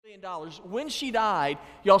$1 million. When she died,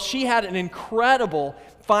 y'all, she had an incredible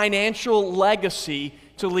financial legacy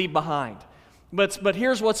to leave behind. But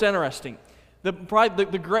here's what's interesting. One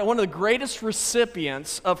of the greatest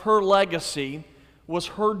recipients of her legacy was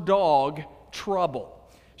her dog, Trouble.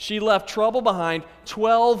 She left Trouble behind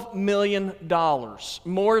 $12 million,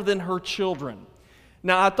 more than her children.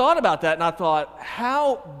 Now, I thought about that, and I thought,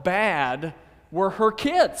 how bad were her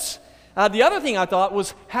kids? The other thing I thought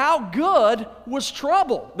was, how good was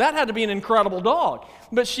Trouble? That had to be an incredible dog.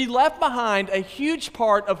 But she left behind a huge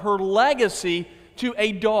part of her legacy to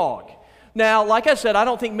a dog. Now, like I said, I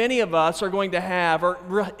don't think many of us are going to have,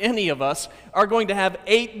 or any of us, are going to have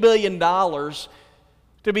 $8 billion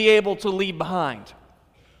to be able to leave behind.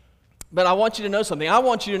 But I want you to know something. I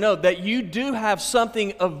want you to know that you do have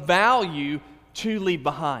something of value to leave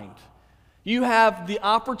behind. You have the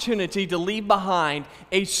opportunity to leave behind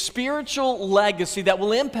a spiritual legacy that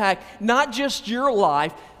will impact not just your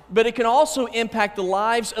life, but it can also impact the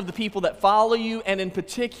lives of the people that follow you, and in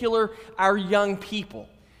particular, our young people.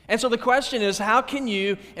 And so the question is, how can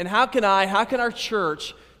you and how can our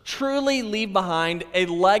church truly leave behind a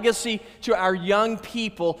legacy to our young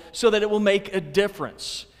people so that it will make a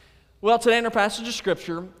difference? Well, today in our passage of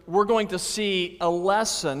Scripture, we're going to see a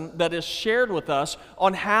lesson that is shared with us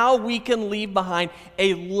on how we can leave behind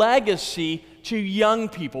a legacy to young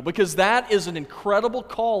people, because that is an incredible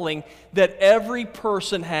calling that every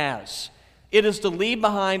person has. It is to leave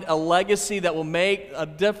behind a legacy that will make a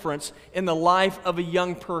difference in the life of a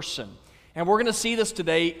young person. And we're going to see this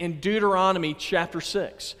today in Deuteronomy chapter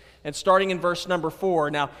 6. And starting in verse number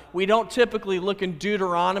 4. Now, we don't typically look in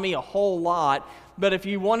Deuteronomy a whole lot, but if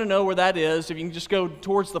you want to know where that is, if you can just go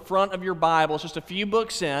towards the front of your Bible, it's just a few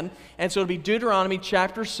books in. And so it'll be Deuteronomy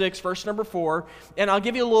chapter 6, verse number 4. And I'll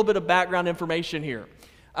give you a little bit of background information here.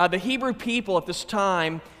 The Hebrew people at this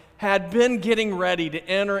time had been getting ready to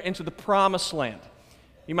enter into the Promised Land.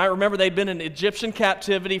 You might remember they'd been in Egyptian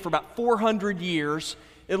captivity for about 400 years.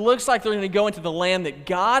 It looks like they're going to go into the land that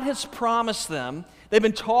God has promised them. They've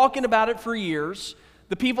been talking about it for years.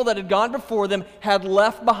 The people that had gone before them had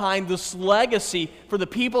left behind this legacy for the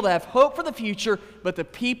people to have hope for the future, but the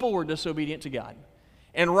people were disobedient to God.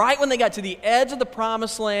 And right when they got to the edge of the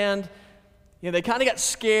Promised Land, they kind of got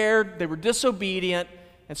scared, they were disobedient,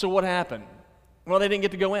 and so what happened? Well, they didn't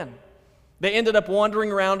get to go in. They ended up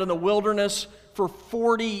wandering around in the wilderness for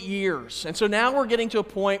 40 years. And so now we're getting to a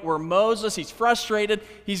point where Moses, he's frustrated,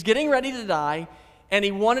 he's getting ready to die, and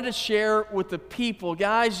he wanted to share with the people,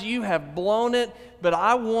 guys, you have blown it, but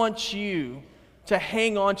I want you to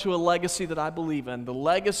hang on to a legacy that I believe in, the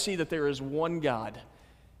legacy that there is one God,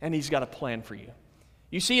 and he's got a plan for you.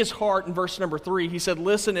 You see his heart in verse number 3. He said,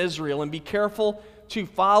 listen, Israel, and be careful to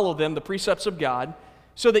follow them, the precepts of God,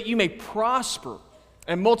 so that you may prosper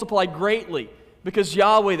and multiply greatly, because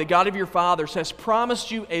Yahweh, the God of your fathers, has promised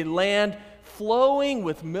you a land flowing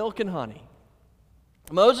with milk and honey.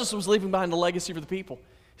 Moses was leaving behind a legacy for the people.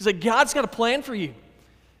 He said, God's got a plan for you.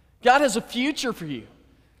 God has a future for you.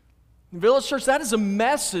 In Village Church, that is a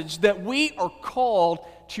message that we are called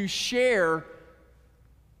to share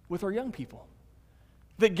with our young people.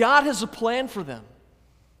 That God has a plan for them.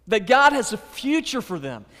 That God has a future for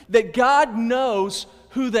them. That God knows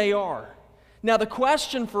who they are. Now the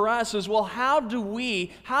question for us is, well, how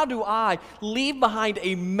do I leave behind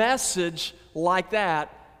a message like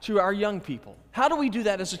that to our young people? How do we do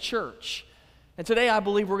that as a church? And today I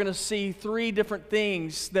believe we're going to see 3 different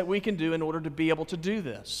things that we can do in order to be able to do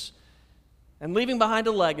this. And leaving behind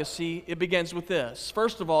a legacy, it begins with this.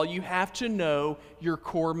 First of all, you have to know your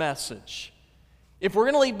core message. If we're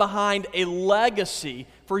going to leave behind a legacy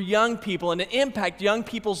for young people and to impact young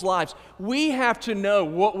people's lives, we have to know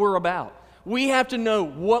what we're about. We have to know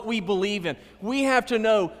what we believe in. We have to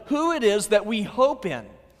know who it is that we hope in.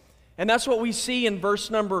 And that's what we see in verse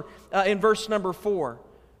number 4.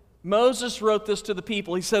 Moses wrote this to the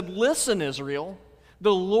people. He said, listen, Israel,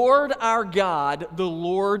 the Lord our God, the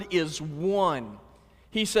Lord is one.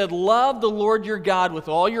 He said, love the Lord your God with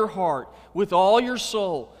all your heart, with all your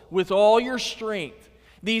soul, with all your strength.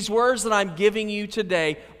 These words that I'm giving you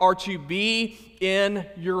today are to be in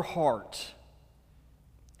your heart.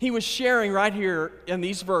 He was sharing right here in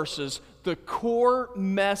these verses the core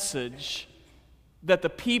message that the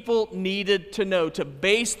people needed to know to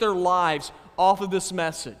base their lives off of this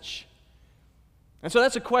message. And so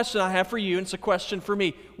that's a question I have for you, and it's a question for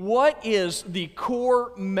me. What is the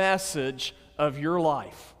core message of your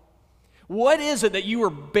life? What is it that you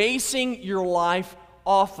are basing your life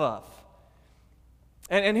off of?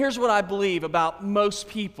 And here's what I believe about most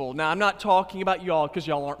people. Now, I'm not talking about y'all because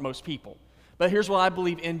y'all aren't most people. But here's what I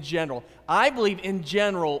believe in general. I believe in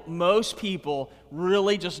general, most people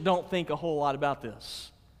really just don't think a whole lot about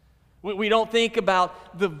this. We don't think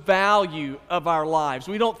about the value of our lives.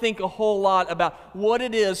 We don't think a whole lot about what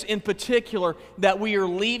it is in particular that we are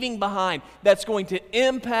leaving behind that's going to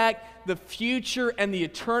impact the future and the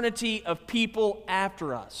eternity of people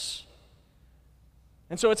after us.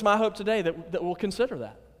 And so it's my hope today that we'll consider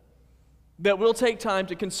that. That we'll take time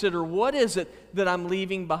to consider, what is it that I'm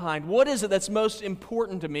leaving behind? What is it that's most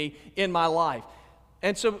important to me in my life?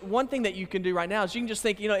 And so one thing that you can do right now is you can just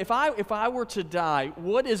think, if I were to die,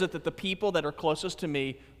 what is it that the people that are closest to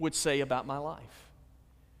me would say about my life?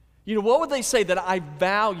 What would they say that I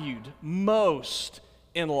valued most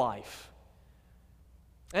in life?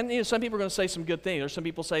 And some people are going to say some good things. There's some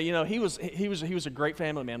people say, he was a great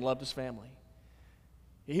family man, loved his family.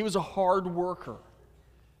 He was a hard worker.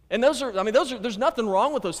 And there's nothing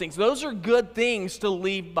wrong with those things. Those are good things to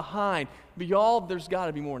leave behind. But y'all, there's got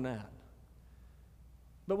to be more than that.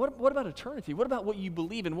 But what about eternity? What about what you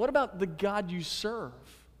believe in? What about the God you serve?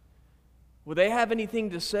 Will they have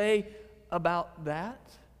anything to say about that?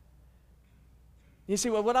 You see,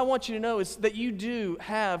 what I want you to know is that you do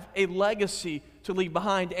have a legacy to leave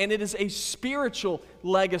behind, and it is a spiritual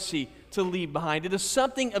legacy to leave behind. It is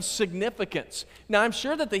something of significance. Now, I'm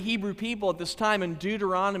sure that the Hebrew people at this time in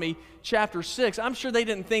Deuteronomy chapter 6, I'm sure they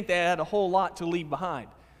didn't think they had a whole lot to leave behind.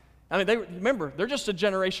 Remember, they're just a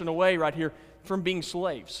generation away right here from being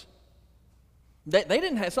slaves. They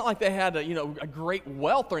didn't have, it's not like they had a great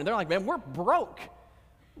wealth or anything. They're like, man, we're broke.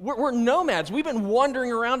 We're nomads. We've been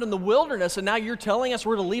wandering around in the wilderness, and now you're telling us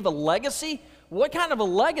we're to leave a legacy? What kind of a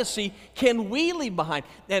legacy can we leave behind?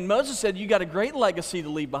 And Moses said, you got a great legacy to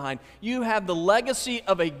leave behind. You have the legacy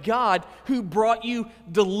of a God who brought you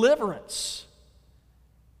deliverance.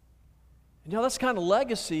 And that's the kind of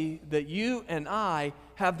legacy that you and I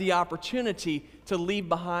have the opportunity to leave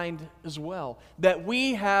behind as well. That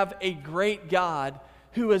we have a great God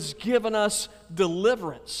who has given us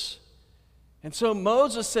deliverance. And so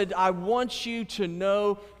Moses said, I want you to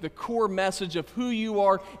know the core message of who you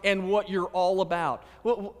are and what you're all about.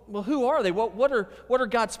 Well, who are they? What are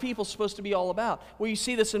God's people supposed to be all about? Well, you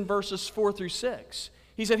see this in verses 4 through 6.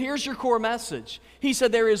 He said, here's your core message. He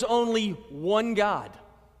said, there is only one God.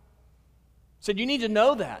 He said, you need to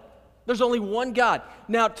know that. There's only one God.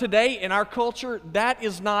 Now, today in our culture, that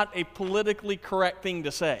is not a politically correct thing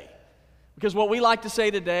to say. Because what we like to say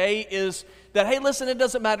today is that, hey, listen, it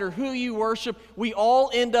doesn't matter who you worship, we all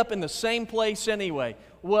end up in the same place anyway.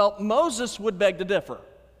 Well, Moses would beg to differ.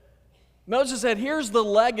 Moses said, here's the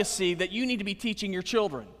legacy that you need to be teaching your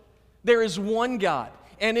children. There is one God,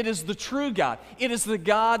 and it is the true God. It is the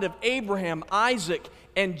God of Abraham, Isaac,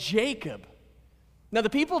 and Jacob. Now, the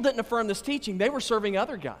people didn't affirm this teaching. They were serving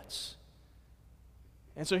other gods.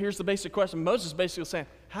 And so here's the basic question. Moses basically saying,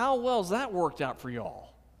 how well has that worked out for y'all?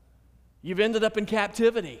 You've ended up in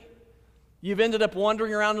captivity. You've ended up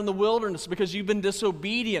wandering around in the wilderness because you've been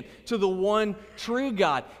disobedient to the one true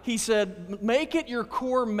God. He said, make it your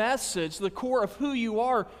core message, the core of who you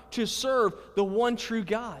are, to serve the one true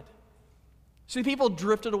God. See, people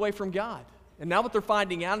drifted away from God. And now what they're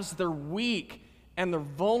finding out is that they're weak and they're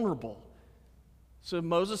vulnerable. So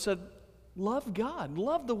Moses said, love God.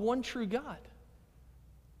 Love the one true God.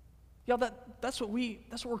 Y'all, that's what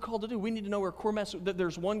we're called to do. We need to know our core message, that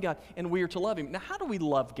there's one God, and we are to love Him. Now, how do we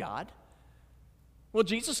love God? Well,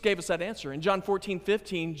 Jesus gave us that answer. In John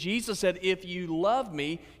 14:15, Jesus said, if you love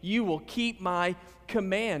me, you will keep my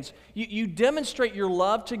commands. You demonstrate your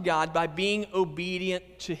love to God by being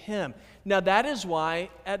obedient to Him. Now, that is why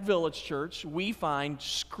at Village Church, we find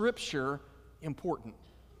Scripture important.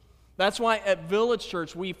 That's why at Village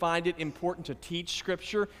Church we find it important to teach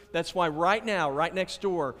Scripture. That's why right now, right next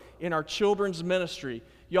door in our children's ministry,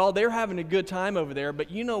 y'all, they're having a good time over there, but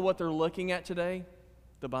you know what they're looking at today?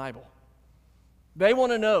 The Bible. They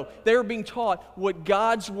want to know. They're being taught what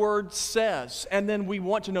God's Word says, and then we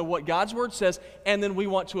want to know what God's Word says, and then we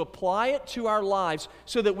want to apply it to our lives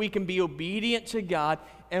so that we can be obedient to God,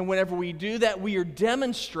 and whenever we do that, we are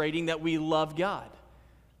demonstrating that we love God.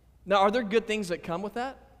 Now, are there good things that come with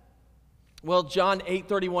that? Well, John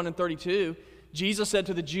 8:31 and 32, Jesus said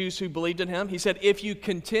to the Jews who believed in Him, He said, if you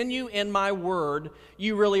continue in my word,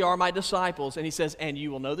 you really are my disciples. And He says, and you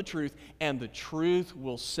will know the truth, and the truth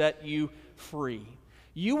will set you free.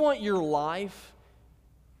 You want your life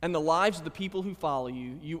and the lives of the people who follow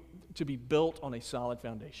you to be built on a solid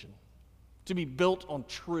foundation, to be built on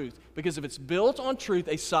truth. Because if it's built on truth,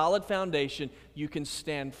 a solid foundation, you can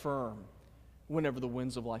stand firm whenever the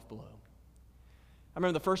winds of life blow. I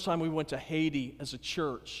remember the first time we went to Haiti as a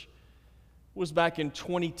church was back in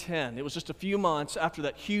 2010. It was just a few months after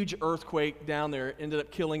that huge earthquake down there ended up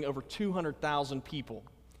killing over 200,000 people.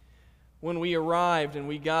 When we arrived and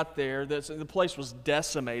we got there, the place was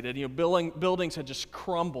decimated. Buildings had just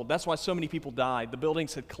crumbled. That's why so many people died. The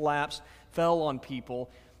buildings had collapsed, fell on people.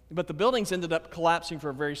 But the buildings ended up collapsing for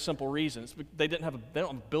a very simple reason. They don't have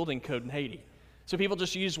a building code in Haiti. So people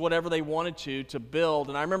just used whatever they wanted to build.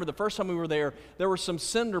 And I remember the first time we were there were some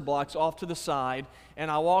cinder blocks off to the side,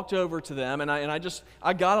 and I walked over to them, and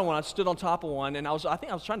I got on one. I stood on top of one, and I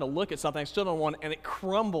think I was trying to look at something. I stood on one, and it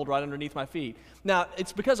crumbled right underneath my feet. Now,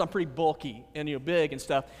 it's because I'm pretty bulky and big and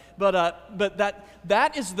stuff. But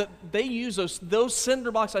they use those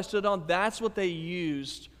cinder blocks I stood on. That's what they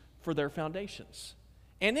used for their foundations,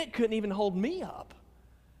 and it couldn't even hold me up.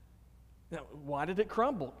 Now, why did it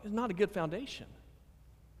crumble? It's not a good foundation.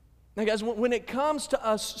 Now, guys, when it comes to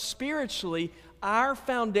us spiritually, our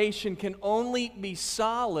foundation can only be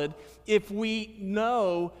solid if we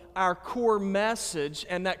know our core message,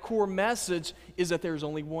 and that core message is that there's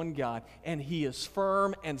only one God, and He is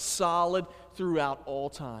firm and solid throughout all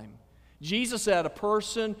time. Jesus said a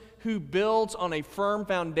person who builds on a firm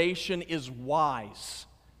foundation is wise.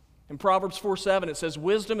 In Proverbs 4:7, it says,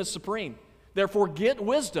 "Wisdom is supreme. Therefore get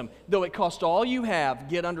wisdom, though it cost all you have,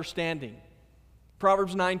 get understanding."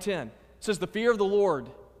 Proverbs 9:10 says, "The fear of the Lord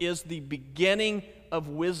is the beginning of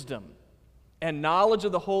wisdom, and knowledge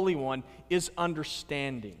of the Holy One is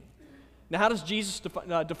understanding." Now, how does Jesus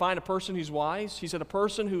define a person who's wise? He said a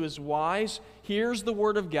person who is wise hears the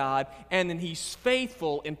Word of God, and then he's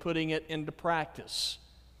faithful in putting it into practice.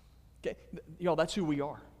 Okay? That's who we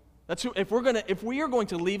are. That's who. If we are going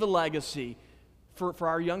to leave a legacy for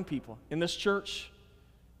our young people in this church,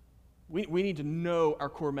 we need to know our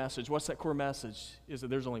core message. What's that core message? Is that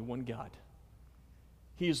there's only one God.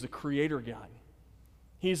 He is the creator God.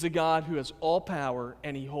 He's the God who has all power,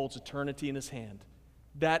 and He holds eternity in His hand.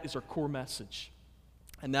 That is our core message.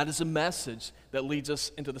 And that is a message that leads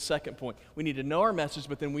us into the second point. We need to know our message,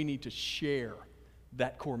 but then we need to share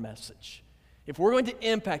that core message. If we're going to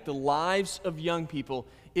impact the lives of young people,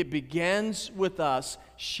 it begins with us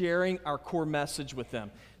sharing our core message with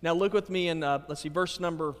them. Now look with me in, verse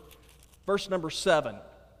number 7.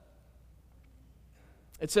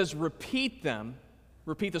 It says, repeat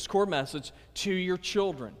this core message to your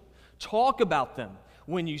children. Talk about them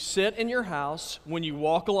when you sit in your house, when you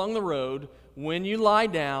walk along the road, when you lie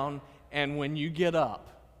down, and when you get up.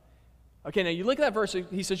 Okay, now you look at that verse,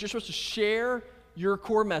 he says you're supposed to share your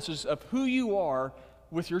core message of who you are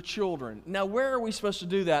with your children. Now, where are we supposed to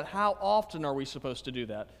do that? How often are we supposed to do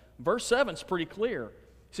that? Verse 7 is pretty clear. It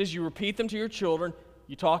says you repeat them to your children.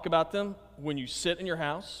 You talk about them when you sit in your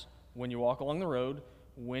house, when you walk along the road,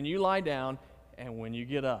 when you lie down, and when you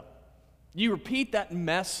get up. You repeat that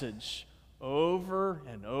message over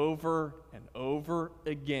and over and over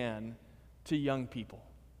again to young people.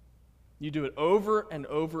 You do it over and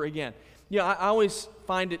over again. I always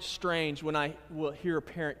find it strange when I will hear a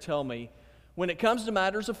parent tell me, when it comes to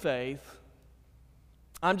matters of faith,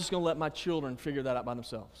 I'm just going to let my children figure that out by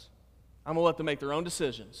themselves. I'm going to let them make their own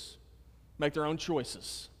decisions, make their own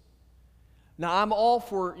choices. Now, I'm all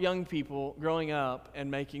for young people growing up and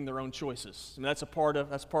making their own choices. I mean, that's part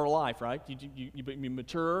of life, right? You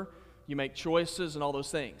mature, you make choices and all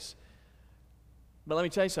those things. But let me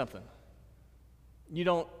tell you something. You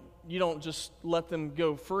don't just let them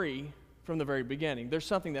go free from the very beginning. There's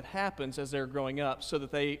something that happens as they're growing up so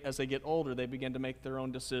that as they get older, they begin to make their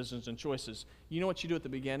own decisions and choices. You know what you do at the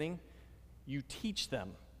beginning? You teach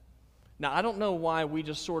them. Now, I don't know why we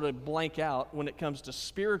just sort of blank out when it comes to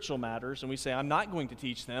spiritual matters and we say, I'm not going to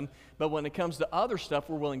teach them, but when it comes to other stuff,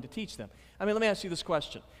 we're willing to teach them. I mean, let me ask you this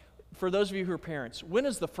question. For those of you who are parents, when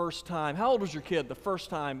is the first time, how old was your kid the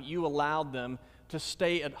first time you allowed them to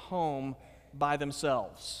stay at home by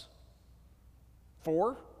themselves?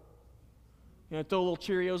 4? Throw little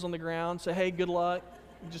Cheerios on the ground, say, hey, good luck,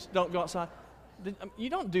 just don't go outside. You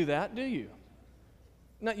don't do that, do you?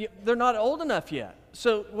 No, they're not old enough yet.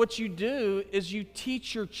 So what you do is you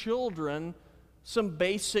teach your children some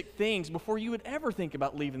basic things before you would ever think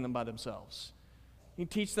about leaving them by themselves. You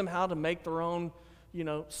teach them how to make their own,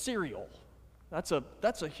 cereal. That's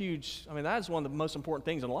a huge, that is one of the most important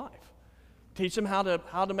things in life. Teach them how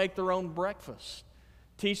to make their own breakfast.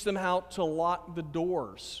 Teach them how to lock the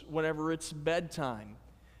doors whenever it's bedtime.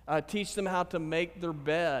 Teach them how to make their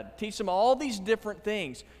bed. Teach them all these different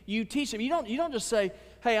things. You teach them. You don't just say,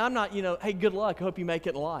 hey, I'm not, hey, good luck. I hope you make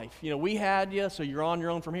it in life. We had you, so you're on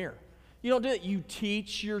your own from here. You don't do it. You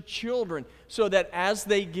teach your children so that as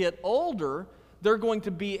they get older, they're going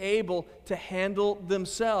to be able to handle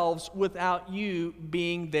themselves without you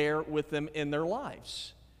being there with them in their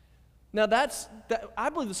lives. Now, I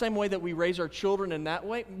believe the same way that we raise our children in that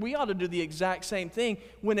way, we ought to do the exact same thing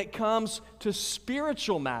when it comes to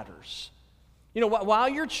spiritual matters. You know, while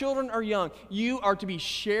your children are young, you are to be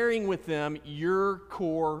sharing with them your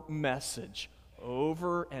core message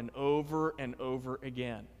over and over and over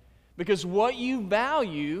again. Because what you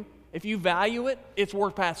value, if you value it, it's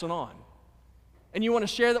worth passing on. And you want to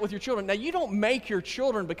share that with your children. Now, you don't make your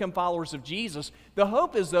children become followers of Jesus. The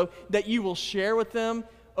hope is, though, that you will share with them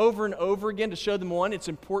over and over again to show them, one, it's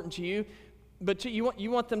important to you, but two,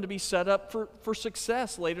 you want them to be set up for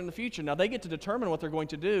success later in the future. Now, they get to determine what they're going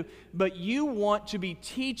to do, but you want to be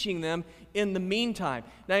teaching them in the meantime.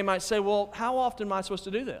 Now, you might say, well, how often am I supposed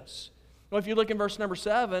to do this? Well, if you look in verse number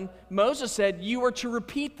 7, Moses said you are to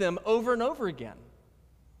repeat them over and over again.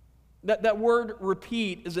 That word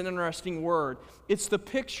repeat is an interesting word. It's the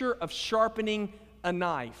picture of sharpening a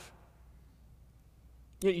knife.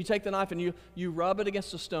 You take the knife and you rub it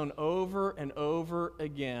against a stone over and over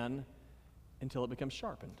again until it becomes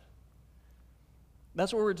sharpened.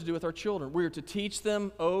 That's what we're to do with our children. We're to teach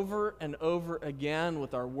them over and over again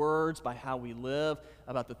with our words, by how we live,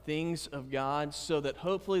 about the things of God, so that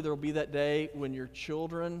hopefully there will be that day when your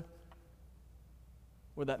children,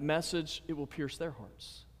 where that message, it will pierce their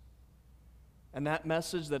hearts. And that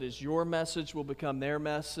message that is your message will become their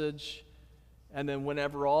message. And then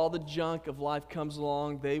whenever all the junk of life comes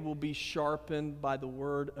along, they will be sharpened by the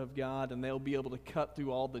Word of God, and they'll be able to cut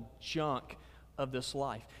through all the junk of this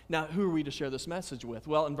life. Now, who are we to share this message with?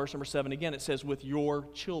 Well, in verse number 7 again, it says, with your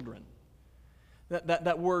children.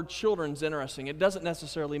 That word children is interesting. It doesn't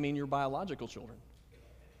necessarily mean your biological children.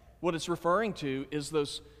 What it's referring to is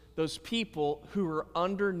those people who are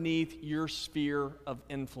underneath your sphere of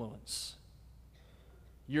influence.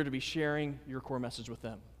 You're to be sharing your core message with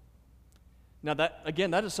them. Now,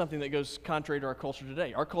 that is something that goes contrary to our culture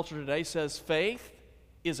today. Our culture today says faith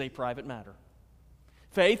is a private matter.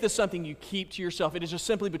 Faith is something you keep to yourself. It is just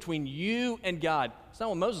simply between you and God. It's not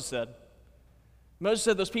what Moses said. Moses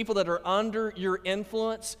said those people that are under your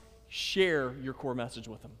influence, share your core message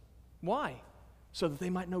with them. Why? So that they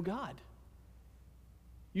might know God.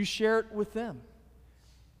 You share it with them.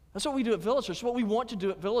 That's what we do at Village Church. That's what we want to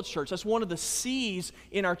do at Village Church. That's one of the C's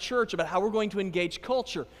in our church about how we're going to engage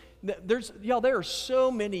culture. There are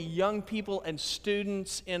so many young people and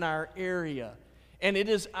students in our area. And it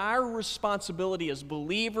is our responsibility as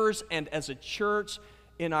believers and as a church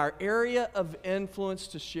in our area of influence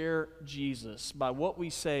to share Jesus by what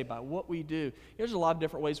we say, by what we do. There's a lot of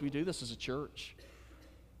different ways we do this as a church.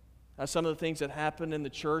 Some of the things that happen in the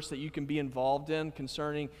church that you can be involved in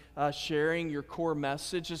concerning sharing your core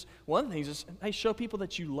messages. One of the things is, hey, show people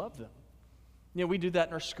that you love them. You know, we do that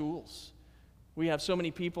in our schools. We have so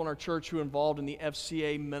many people in our church who are involved in the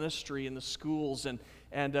FCA ministry in the schools and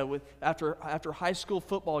after high school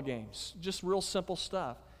football games, just real simple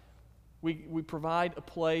stuff. We provide a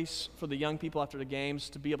place for the young people after the games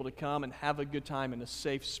to be able to come and have a good time in a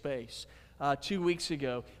safe space. 2 weeks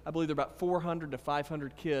ago, I believe there were about 400 to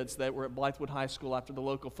 500 kids that were at Blythewood High School after the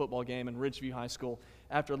local football game and Ridgeview High School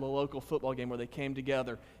after the local football game where they came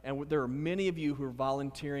together. And there are many of you who are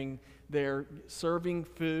volunteering there, serving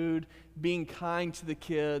food, being kind to the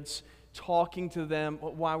kids, talking to them.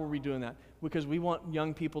 Why were we doing that? Because we want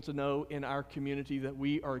young people to know in our community that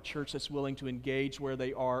we are a church that's willing to engage where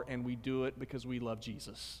they are, and we do it because we love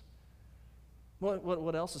Jesus.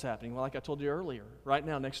 What else is happening? Well, like I told you earlier, right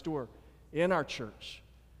now next door, in our church,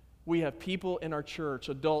 we have people in our church,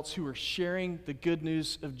 adults, who are sharing the good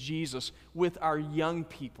news of Jesus with our young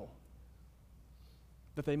people,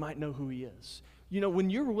 that they might know who He is. You know, when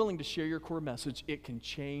you're willing to share your core message, it can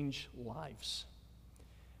change lives.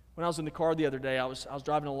 When I was in the car the other day, I was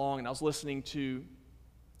driving along and I was listening to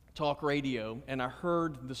talk radio, and I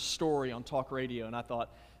heard the story on talk radio, and I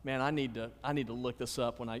thought, man, I need to look this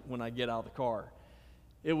up when I get out of the car.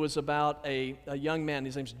 It was about a young man.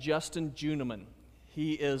 His name's Justin Juneman.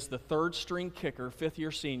 He is the third-string kicker,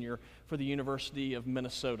 fifth-year senior for the University of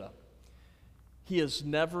Minnesota. He has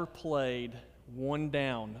never played one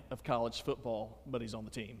down of college football, but he's on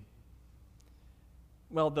the team.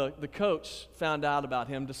 Well, the coach found out about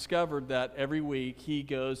him, discovered that every week he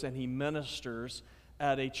goes and he ministers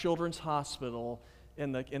at a children's hospital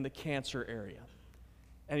in the cancer area.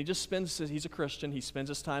 And he just he's a Christian, he spends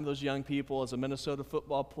his time with those young people as a Minnesota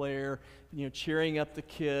football player, you know, cheering up the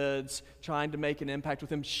kids, trying to make an impact with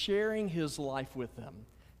them, sharing his life with them.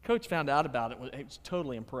 Coach found out about it, he was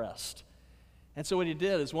totally impressed. And so what he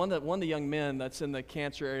did is one of the young men that's in the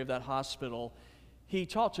cancer area of that hospital, he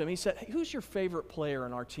talked to him. He said, hey, who's your favorite player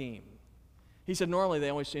in our team? He said, normally they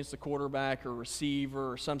always change the quarterback or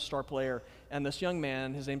receiver or some star player. And this young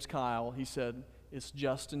man, his name's Kyle, he said, It's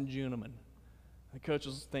Justin Juneman. The coach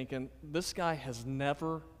was thinking, this guy has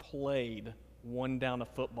never played one down of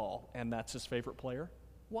football, and that's his favorite player.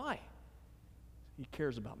 Why? He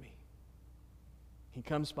cares about me. He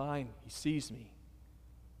comes by and he sees me,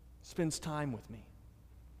 spends time with me.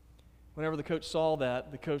 Whenever the coach saw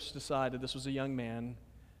that, the coach decided this was a young man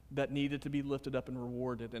that needed to be lifted up and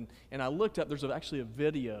rewarded. And I looked up, there's actually a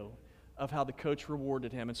video of how the coach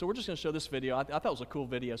rewarded him. And so we're just going to show this video. I thought it was a cool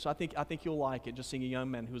video, so I think you'll like it, just seeing a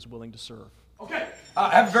young man who is willing to serve. Okay,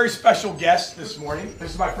 I have a very special guest this morning.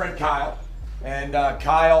 This is my friend Kyle. And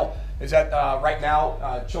Kyle is at, right now,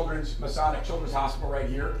 Masonic Children's Hospital right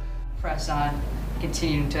here. Press on,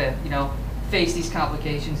 continuing to, face these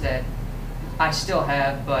complications that I still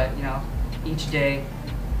have, but, each day,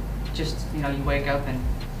 just, you wake up and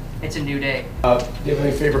it's a new day. Do you have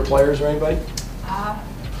any favorite players or anybody?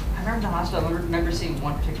 I remember in the hospital, I remember seeing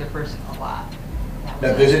one particular person a lot.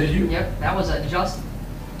 That visited you? Yep, that was Justin.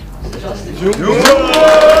 Justin.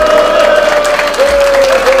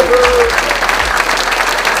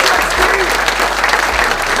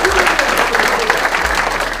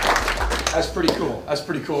 That's pretty cool. That's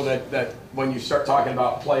pretty cool that when you start talking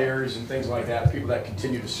about players and things like that, people that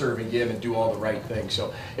continue to serve and give and do all the right things.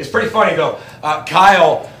 So it's pretty funny though.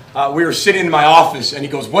 Kyle, we were sitting in my office and he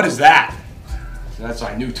goes, "What is that?" So that's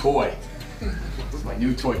my new toy. My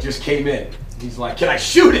new toy just came in. He's like, "Can I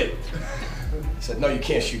shoot it?" I said, "No, you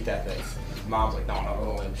can't shoot that thing." His mom's like, "No,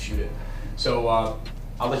 don't let him shoot it." So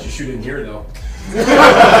I'll let you shoot it in here though. You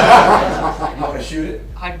want to shoot it?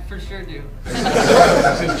 I for sure do.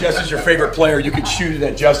 Since Jess is your favorite player, you could shoot it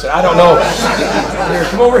at Justin. I don't know. Here,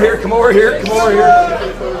 come over here, come over here, come over here.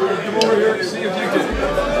 Come over here, see if you can. You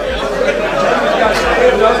got to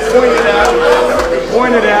stand up, point it at him.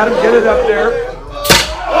 Point it at him, get it up there.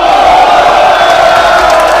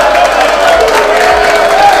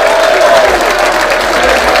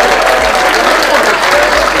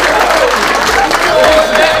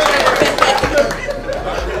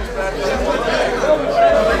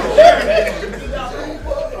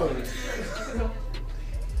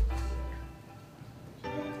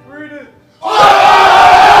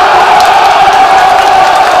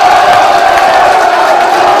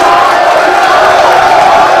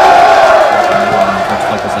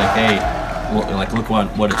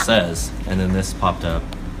 What it says, and then this popped up.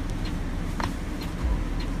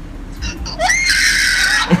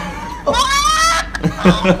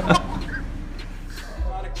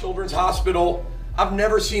 Children's Hospital. I've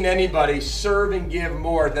never seen anybody serve and give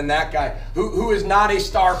more than that guy who is not a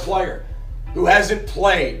star player, who hasn't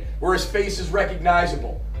played, where his face is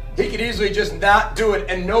recognizable. He could easily just not do it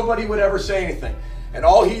and nobody would ever say anything. And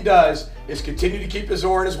all he does is continue to keep his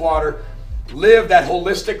oar in his water, live that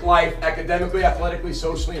holistic life, academically, athletically,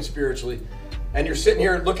 socially, and spiritually. And you're sitting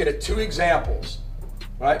here looking at two examples,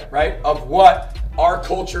 right, of what our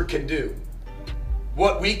culture can do,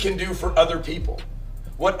 what we can do for other people,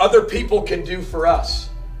 what other people can do for us,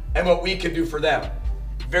 and what we can do for them.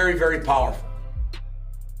 Very, very powerful.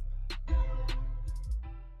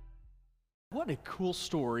 What a cool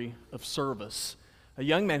story of service. A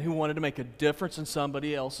young man who wanted to make a difference in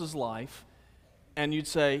somebody else's life. And you'd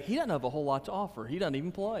say, he doesn't have a whole lot to offer. He doesn't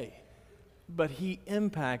even play. But he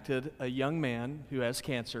impacted a young man who has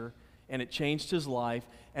cancer, and it changed his life.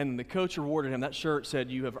 And the coach rewarded him. That shirt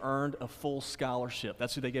said, "You have earned a full scholarship."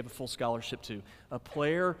 That's who they gave a full scholarship to. A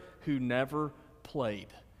player who never played.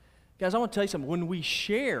 Guys, I want to tell you something. When we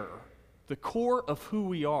share the core of who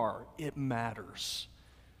we are, it matters.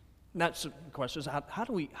 And that's the question is, how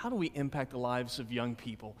do we impact the lives of young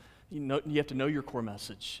people? You have to know your core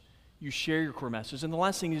message. You share your core message. And the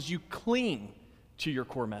last thing is you cling to your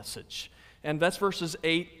core message. And that's verses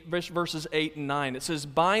 8 and 9. It says,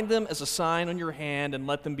 "Bind them as a sign on your hand and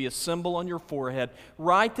let them be a symbol on your forehead.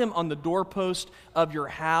 Write them on the doorpost of your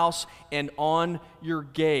house and on your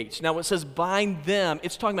gates." Now, when it says bind them,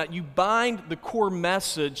 it's talking about you bind the core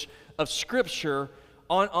message of Scripture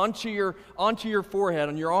onto your forehead,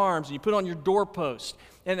 on your arms, and you put it on your doorpost.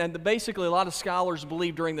 And basically, a lot of scholars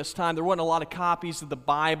believe during this time there wasn't a lot of copies of the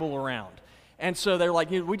Bible around. And so they're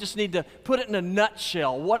like, we just need to put it in a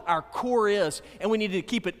nutshell, what our core is, and we need to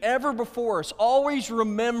keep it ever before us, always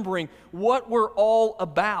remembering what we're all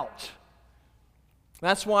about.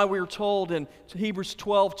 That's why we were told in Hebrews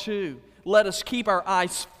 12:2, "Let us keep our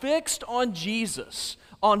eyes fixed on Jesus,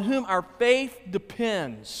 on whom our faith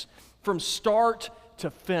depends from start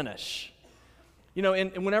to finish."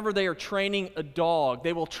 And whenever they are training a dog,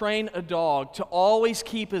 they will train a dog to always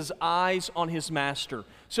keep his eyes on his master.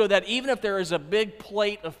 so that even if there is a big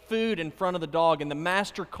plate of food in front of the dog and the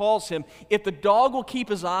master calls him, if the dog will keep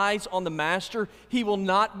his eyes on the master, he will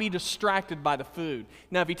not be distracted by the food.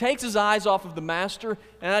 Now, if he takes his eyes off of the master,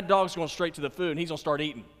 and that dog's going straight to the food, and he's going to start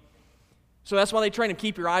eating. So that's why they train him,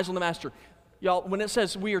 keep your eyes on the master. Y'all, when it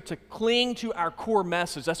says we are to cling to our core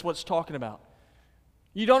message, that's what it's talking about.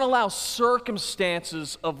 You don't allow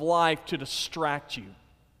circumstances of life to distract you.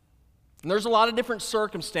 And there's a lot of different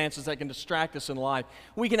circumstances that can distract us in life.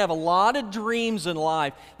 We can have a lot of dreams in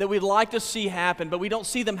life that we'd like to see happen, but we don't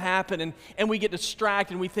see them happen, and we get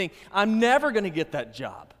distracted, and we think, I'm never going to get that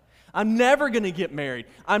job. I'm never going to get married.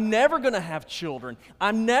 I'm never going to have children.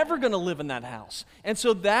 I'm never going to live in that house. And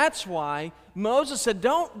so that's why Moses said,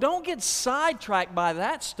 don't get sidetracked by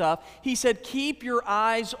that stuff. He said, keep your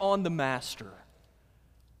eyes on the master,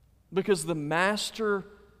 because the master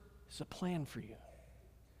is a plan for you.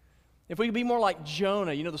 If we could be more like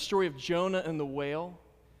Jonah, you know the story of Jonah and the whale?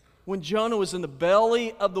 When Jonah was in the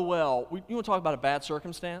belly of the whale, you want to talk about a bad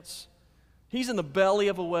circumstance? He's in the belly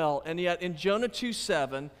of a whale, and yet in Jonah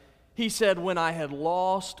 2:7, he said, when I had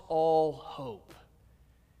lost all hope,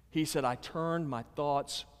 he said, I turned my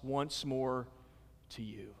thoughts once more to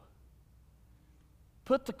you.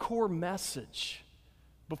 Put the core message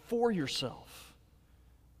before yourself.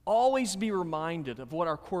 Always be reminded of what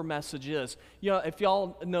our core message is. You know, if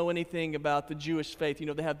y'all know anything about the Jewish faith, you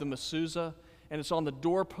know they have the mezuzah, and it's on the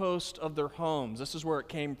doorpost of their homes. This is where it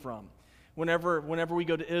came from. Whenever we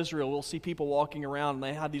go to Israel, we'll see people walking around, and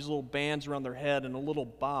they have these little bands around their head in a little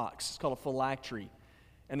box. It's called a phylactery.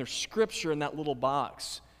 And there's scripture in that little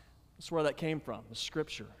box. That's where that came from, the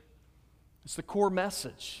scripture. It's the core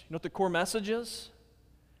message. You know what the core message is?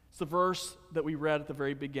 It's the verse that we read at the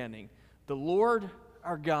very beginning. The Lord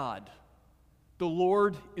our God, the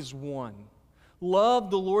Lord is one. Love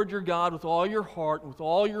the Lord your God with all your heart, with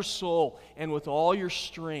all your soul, and with all your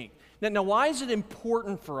strength. Now, why is it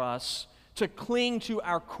important for us to cling to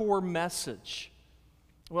our core message?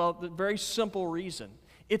 Well, the very simple reason.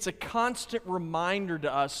 It's a constant reminder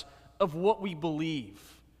to us of what we believe,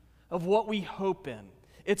 of what we hope in.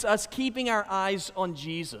 It's us keeping our eyes on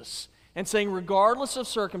Jesus and saying, regardless of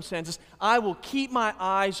circumstances, I will keep my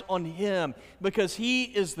eyes on Him because He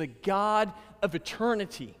is the God of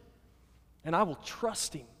eternity. And I will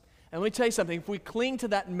trust Him. And let me tell you something, if we cling to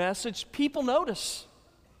that message, people notice.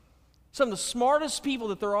 Some of the smartest people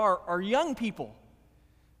that there are young people.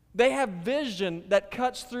 They have vision that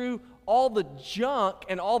cuts through all the junk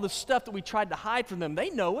and all the stuff that we tried to hide from them. They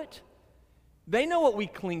know it. They know what we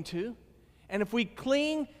cling to. And if we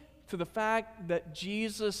cling to the fact that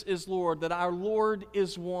Jesus is Lord, that our Lord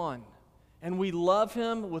is one, and we love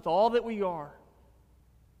Him with all that we are,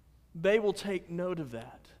 they will take note of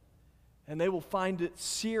that. And they will find it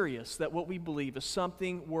serious that what we believe is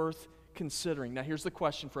something worth considering. Now, here's the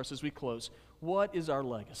question for us as we close. What is our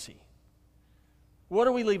legacy? What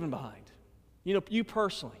are we leaving behind? You know, you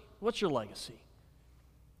personally, what's your legacy?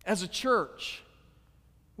 As a church,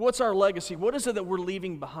 what's our legacy? What is it that we're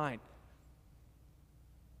leaving behind?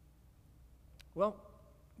 Well,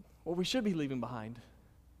 what we should be leaving behind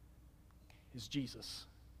is Jesus.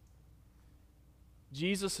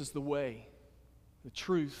 Jesus is the way, the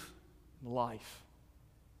truth, and the life.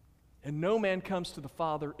 And no man comes to the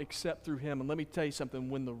Father except through Him. And let me tell you something,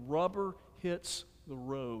 when the rubber hits the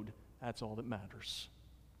road, that's all that matters.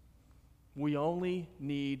 We only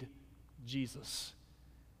need Jesus.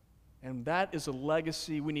 And that is a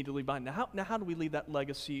legacy we need to leave behind. Now how do we leave that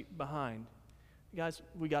legacy behind? Guys,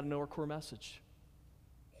 we got to know our core message.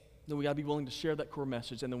 Then we got to be willing to share that core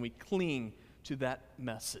message, and then we cling to that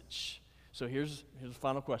message. So here's the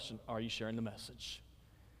final question. Are you sharing the message?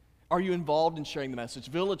 Are you involved in sharing the message?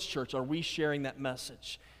 Village Church, are we sharing that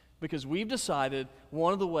message? Because we've decided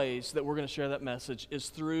one of the ways that we're going to share that message is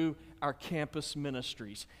through our campus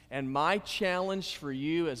ministries. And my challenge for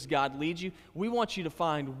you as God leads you, we want you to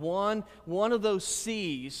find one of those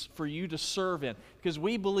C's for you to serve in. Because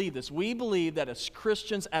we believe this. We believe that as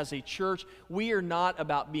Christians, as a church, we are not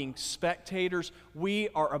about being spectators. We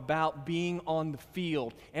are about being on the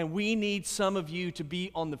field. And we need some of you to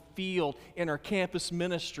be on the field in our campus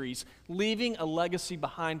ministries, leaving a legacy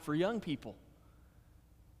behind for young people.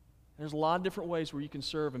 There's a lot of different ways where you can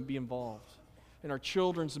serve and be involved. In our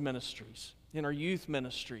children's ministries, in our youth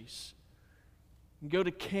ministries. You can go to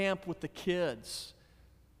camp with the kids.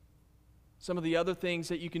 Some of the other things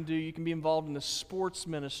that you can do, you can be involved in the sports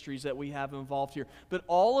ministries that we have involved here. But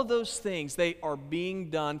all of those things, they are being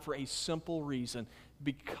done for a simple reason.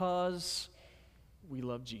 Because we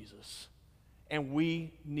love Jesus. And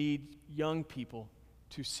we need young people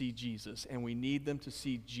to see Jesus. And we need them to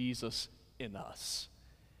see Jesus in us.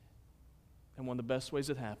 And one of the best ways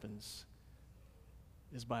it happens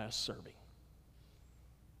is by us serving.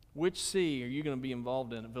 Which C are you going to be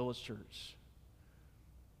involved in at Village Church?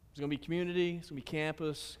 It's going to be community, it's going to be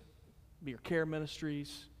campus, be our care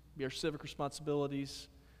ministries, be our civic responsibilities.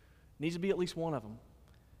 It needs to be at least one of them.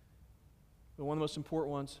 But one of the most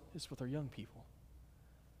important ones is with our young people.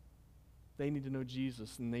 They need to know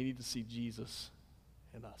Jesus, and they need to see Jesus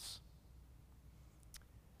in us.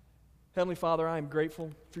 Heavenly Father, I am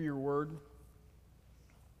grateful for your word.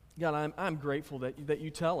 God, I'm grateful that you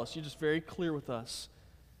tell us. You're just very clear with us.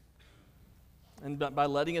 And by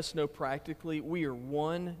letting us know practically, we are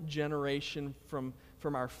one generation from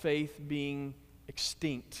our faith being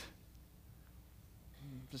extinct.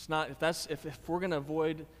 It's not, if we're going to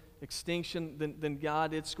avoid extinction, then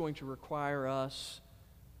God, it's going to require us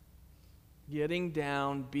getting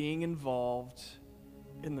down, being involved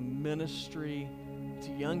in the ministry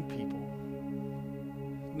to young people,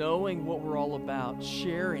 knowing what we're all about,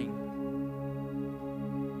 sharing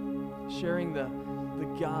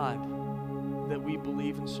the God that we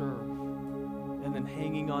believe and serve, and then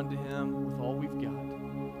hanging on to Him with all we've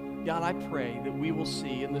got. God, I pray that we will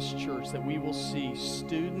see in this church, that we will see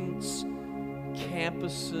students,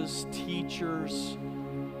 campuses, teachers,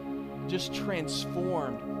 just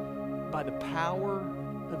transformed by the power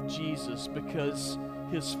of Jesus, because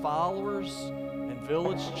His followers and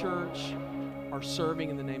Village Church are serving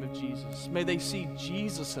in the name of Jesus. May they see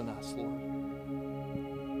Jesus in us, Lord.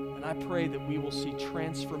 And I pray that we will see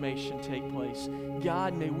transformation take place.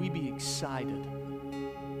 God, may we be excited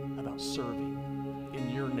about serving in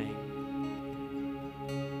your name.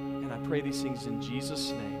 And I pray these things in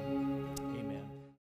Jesus' name.